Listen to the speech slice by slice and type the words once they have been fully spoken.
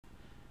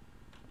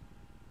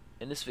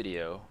In this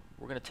video,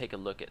 we're going to take a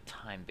look at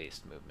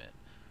time-based movement.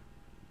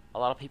 A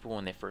lot of people,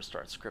 when they first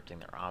start scripting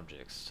their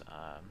objects,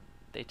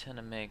 they tend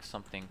to make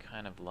something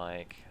kind of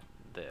like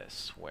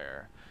this,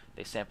 where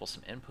they sample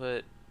some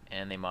input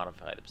and they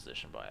modify the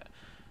position by it.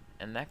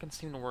 And that can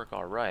seem to work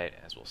alright,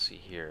 as we'll see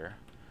here,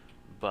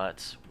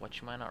 but what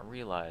you might not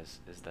realize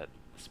is that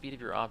the speed of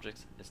your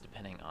objects is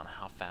depending on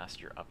how fast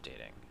you're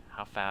updating,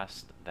 how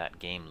fast that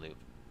game loop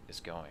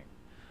is going.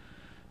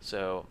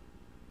 So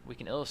we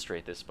can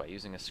illustrate this by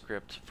using a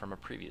script from a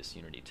previous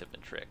Unity tip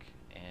and trick.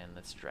 And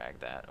let's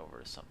drag that over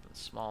to something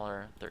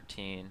smaller,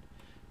 13,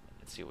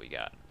 and see what we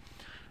got.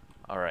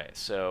 Alright,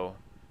 so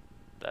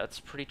that's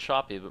pretty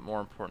choppy, but more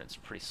important, it's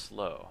pretty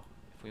slow.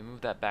 If we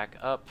move that back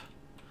up,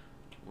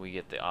 we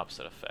get the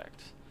opposite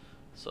effect.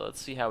 So let's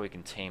see how we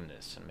can tame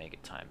this and make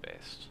it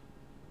time-based.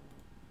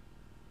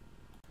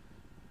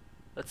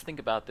 Let's think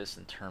about this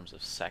in terms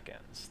of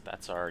seconds.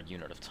 That's our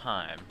unit of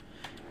time.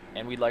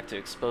 And we'd like to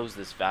expose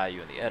this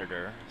value in the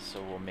editor, so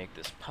we'll make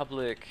this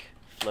public,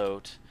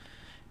 float,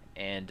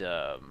 and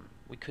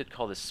we could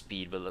call this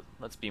speed, but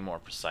let's be more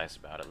precise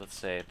about it. Let's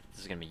say this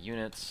is going to be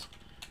units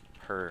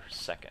per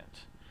second.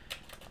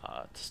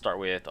 To start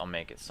with, I'll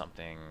make it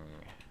something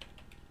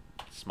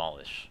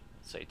smallish,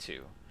 say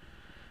 2.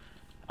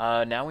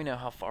 Now we know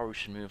how far we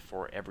should move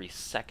for every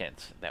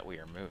second that we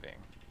are moving.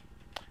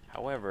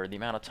 However, the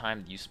amount of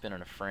time that you spend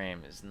in a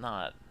frame is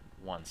not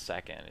 1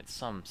 second, it's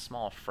some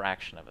small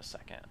fraction of a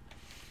second.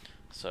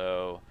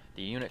 So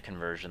the unit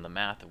conversion, the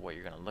math of what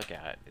you're going to look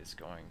at, is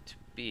going to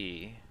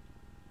be,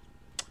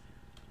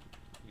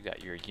 you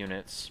got your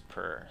units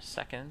per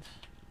second,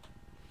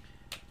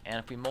 and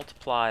if we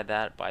multiply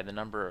that by the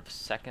number of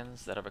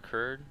seconds that have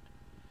occurred,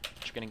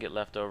 what you're going to get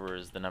left over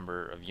is the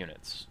number of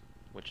units,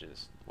 which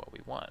is what we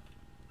want.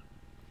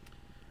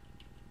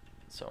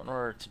 So in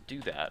order to do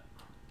that,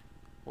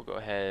 we'll go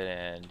ahead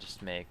and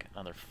just make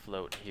another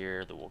float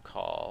here that we'll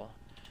call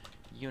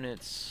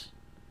units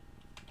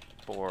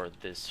for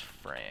this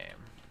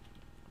frame.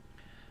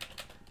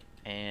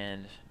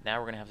 And now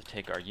we're going to have to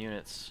take our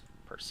units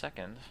per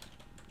second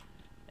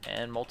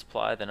and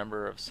multiply the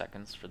number of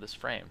seconds for this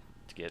frame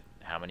to get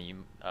how many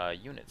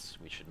units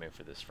we should move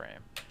for this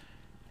frame.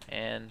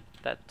 And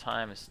that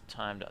time is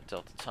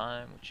time.delta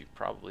time, which you've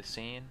probably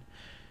seen.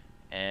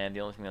 And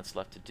the only thing that's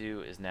left to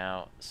do is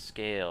now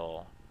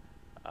scale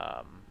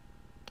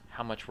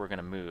how much we're going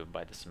to move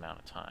by this amount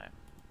of time.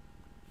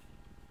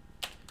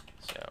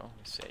 So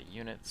we say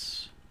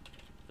units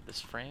for this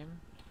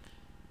frame,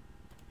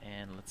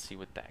 and let's see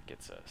what that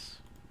gets us.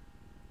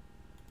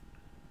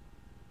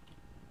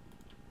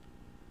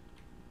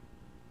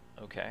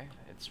 Okay,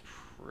 it's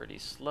pretty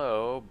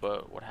slow,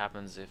 but what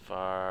happens if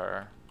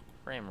our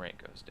frame rate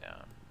goes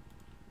down?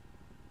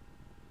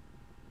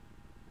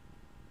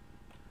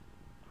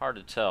 Hard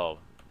to tell,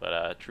 but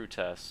a true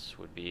test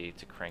would be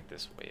to crank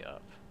this way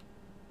up.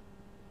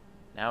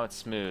 Now it's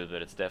smooth,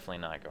 but it's definitely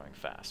not going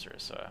faster,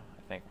 so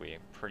I think we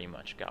pretty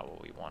much got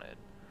what we wanted.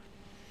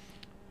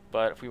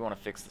 But if we want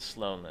to fix the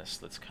slowness,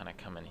 let's kind of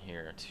come in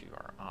here to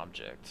our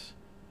object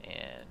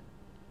and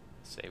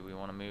say we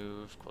want to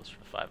move closer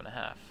to 5.5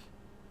 per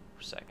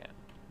second.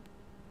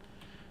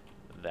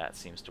 That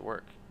seems to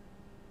work.